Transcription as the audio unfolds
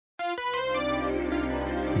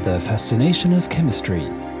The Fascination of Chemistry,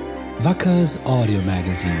 Wacker's audio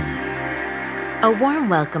magazine. A warm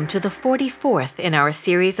welcome to the 44th in our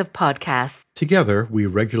series of podcasts. Together, we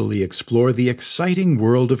regularly explore the exciting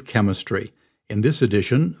world of chemistry. In this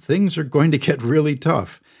edition, things are going to get really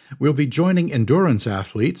tough. We'll be joining endurance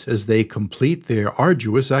athletes as they complete their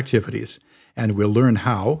arduous activities. And we'll learn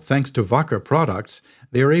how, thanks to Wacker products,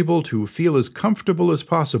 they are able to feel as comfortable as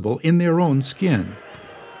possible in their own skin.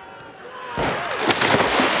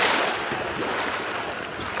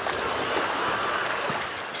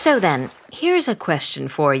 So then, here's a question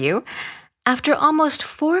for you. After almost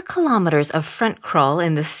 4 kilometers of front crawl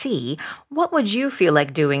in the sea, what would you feel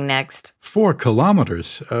like doing next? 4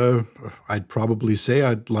 kilometers? I'd probably say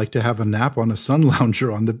I'd like to have a nap on a sun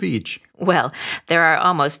lounger on the beach. Well, there are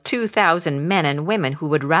almost 2,000 men and women who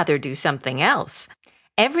would rather do something else.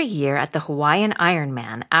 Every year at the Hawaiian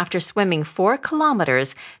Ironman, after swimming 4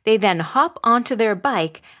 kilometers, they then hop onto their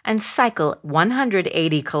bike and cycle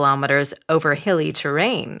 180 kilometers over hilly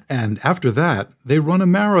terrain. And after that, they run a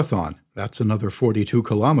marathon. That's another 42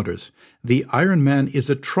 kilometers. The Ironman is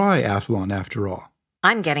a triathlon after all.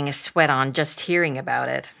 I'm getting a sweat on just hearing about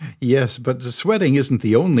it. Yes, but the sweating isn't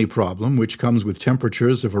the only problem, which comes with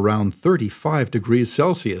temperatures of around 35 degrees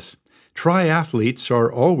Celsius. Triathletes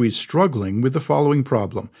are always struggling with the following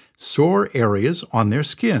problem: sore areas on their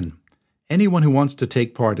skin. Anyone who wants to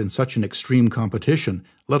take part in such an extreme competition,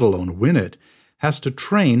 let alone win it, has to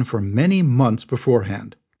train for many months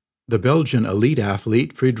beforehand. The Belgian elite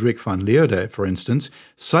athlete Frederik van Lierde, for instance,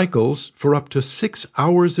 cycles for up to 6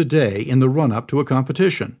 hours a day in the run-up to a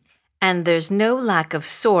competition. And there's no lack of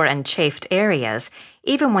sore and chafed areas,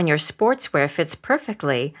 even when your sportswear fits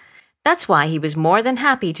perfectly. That's why he was more than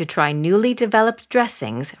happy to try newly developed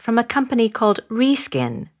dressings from a company called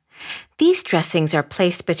Reskin. These dressings are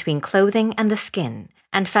placed between clothing and the skin,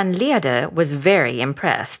 and Van Lierde was very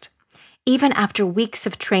impressed. Even after weeks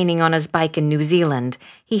of training on his bike in New Zealand,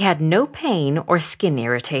 he had no pain or skin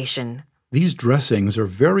irritation. These dressings are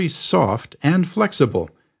very soft and flexible.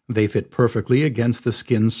 They fit perfectly against the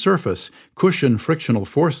skin's surface, cushion frictional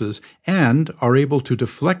forces, and are able to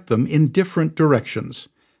deflect them in different directions.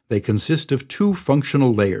 They consist of 2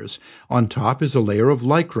 functional layers. On top is a layer of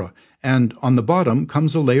lycra, and on the bottom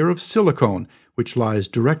comes a layer of silicone, which lies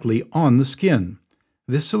directly on the skin.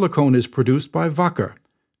 This silicone is produced by Wacker.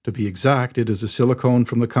 To be exact, it is a silicone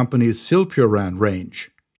from the company's Silpuran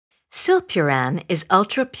range. Silpuran is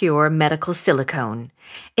ultra-pure medical silicone.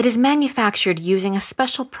 It is manufactured using a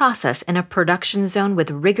special process in a production zone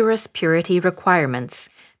with rigorous purity requirements.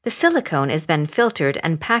 The silicone is then filtered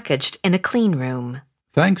and packaged in a clean room.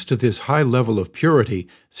 Thanks to this high level of purity,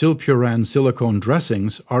 Silpuran silicone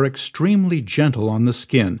dressings are extremely gentle on the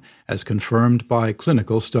skin, as confirmed by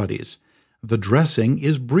clinical studies. The dressing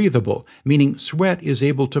is breathable, meaning sweat is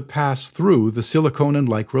able to pass through the silicone and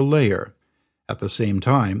lycra layer. At the same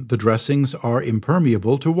time, the dressings are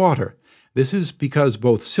impermeable to water. This is because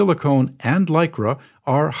both silicone and lycra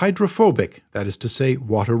are hydrophobic, that is to say,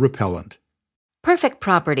 water repellent. Perfect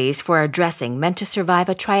properties for a dressing meant to survive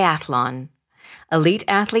a triathlon. Elite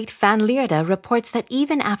athlete Van Lierde reports that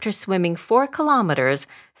even after swimming 4 kilometers,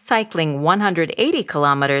 cycling 180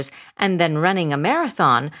 kilometers, and then running a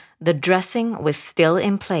marathon, the dressing was still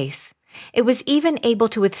in place. It was even able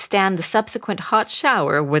to withstand the subsequent hot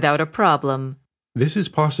shower without a problem. This is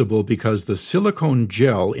possible because the silicone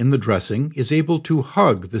gel in the dressing is able to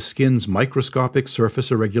hug the skin's microscopic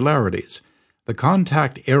surface irregularities. The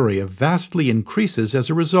contact area vastly increases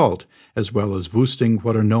as a result, as well as boosting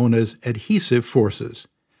what are known as adhesive forces.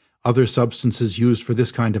 Other substances used for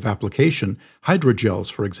this kind of application,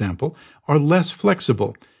 hydrogels for example, are less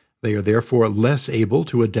flexible. They are therefore less able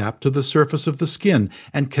to adapt to the surface of the skin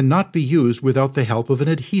and cannot be used without the help of an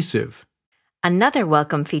adhesive. Another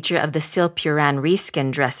welcome feature of the Silpuran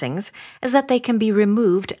Reskin dressings is that they can be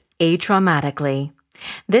removed atraumatically.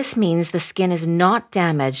 This means the skin is not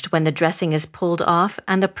damaged when the dressing is pulled off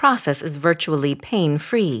and the process is virtually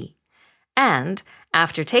pain-free. And,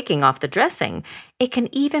 after taking off the dressing, it can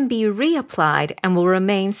even be reapplied and will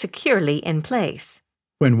remain securely in place.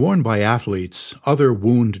 When worn by athletes, other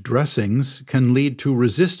wound dressings can lead to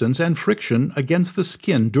resistance and friction against the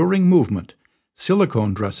skin during movement.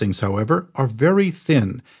 Silicone dressings, however, are very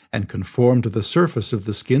thin and conform to the surface of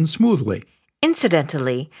the skin smoothly.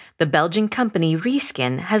 Incidentally, the Belgian company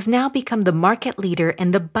Reskin has now become the market leader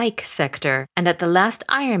in the bike sector, and at the last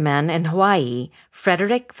Ironman in Hawaii,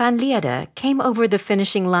 Frederik van Lierde came over the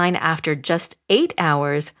finishing line after just 8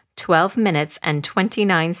 hours, 12 minutes and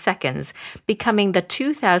 29 seconds, becoming the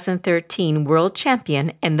 2013 world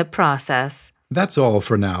champion in the process. That's all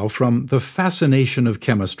for now from The Fascination of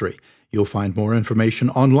Chemistry. You'll find more information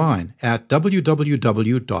online at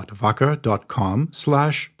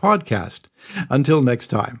www.wacker.com/podcast. Until next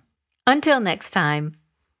time. Until next time.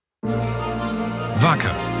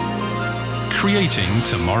 Wacker, creating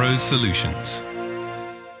tomorrow's solutions.